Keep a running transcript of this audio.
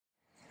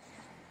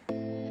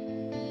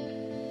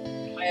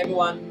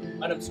everyone,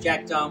 my name is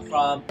Jack John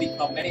from Big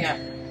Club Manningham.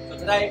 So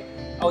today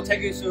I will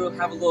take you through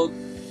have a look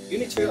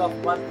Unit 2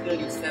 of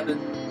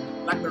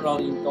 137 Blackburn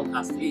Road in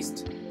Doncaster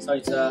East. So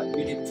it's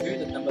Unit 2,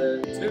 the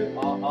number 2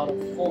 out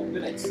of 4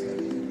 units.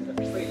 The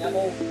 3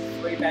 level,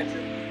 3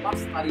 bedroom, 1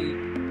 study,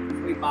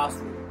 3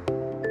 bathroom,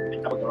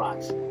 and double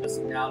garage.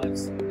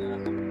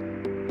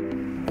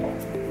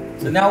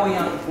 So now we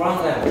are on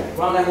ground level.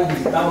 Ground level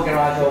with double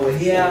garage over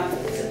here.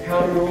 It's a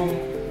powder room.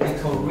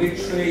 Little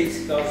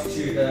retreat goes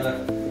to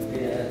the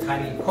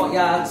tiny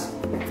courtyard,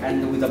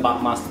 and with the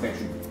master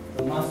bedroom.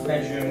 The master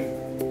bedroom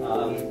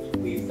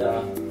with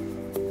the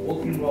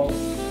walking room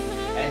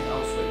and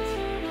ensuite.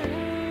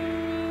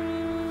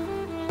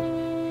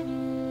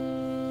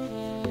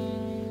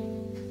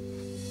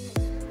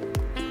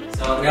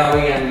 So now we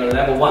are in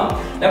level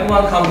 1. Level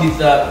 1 comes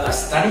with a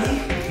study.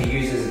 You can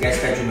use as a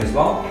guest bedroom as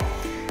well.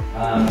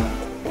 And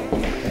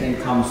then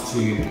it comes to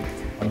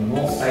a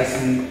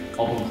north-facing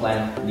open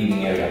plan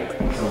living area.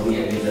 So we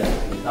have the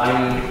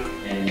dining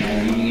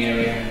and living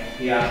area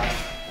here.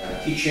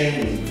 Kitchen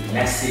with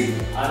massive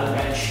island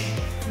bench,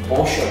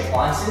 Bosch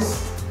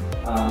appliances.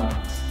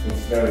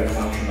 It's very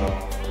functional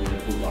with the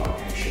full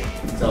orientation.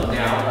 So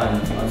now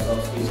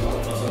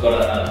also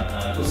got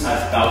a good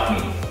sized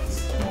balcony.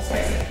 It's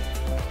north-facing.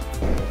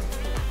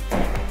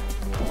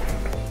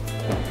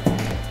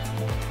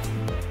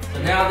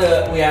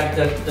 Now we have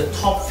the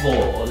top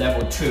floor, or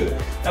level 2.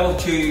 Level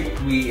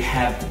 2, we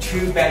have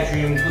 2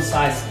 bedroom, good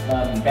size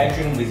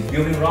bedroom with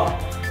building room,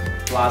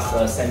 plus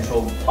a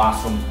central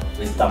bathroom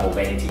with double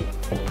vanity.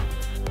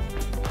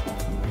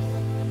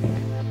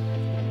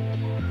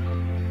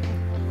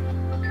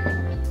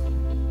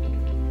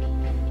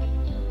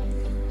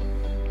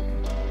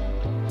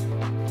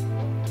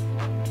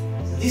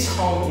 This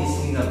home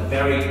is in a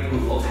very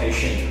good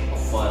location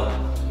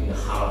in the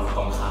heart of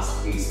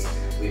Doncaster East,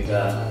 with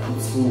a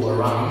good school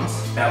around,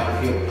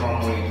 Westfield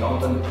Primary,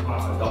 Donburn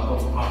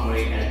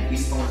Primary and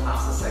East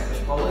Doncaster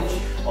Secondary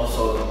College.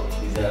 Also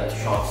with the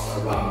shops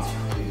around,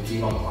 with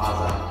Donburn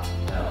Plaza,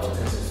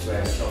 Doncaster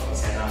Road Shopping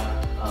Centre,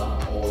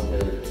 or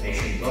the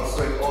Nation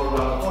Grocery all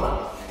around the corner.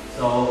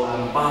 So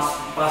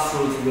bus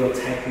routes will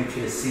take you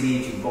to the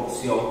city, to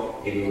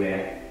Vauxhall,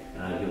 everywhere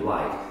you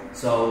like.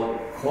 So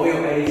call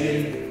your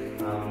agent,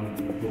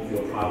 book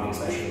your private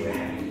inspection. We're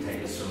happy to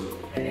take you through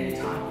at any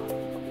time.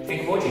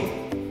 Thank you for watching.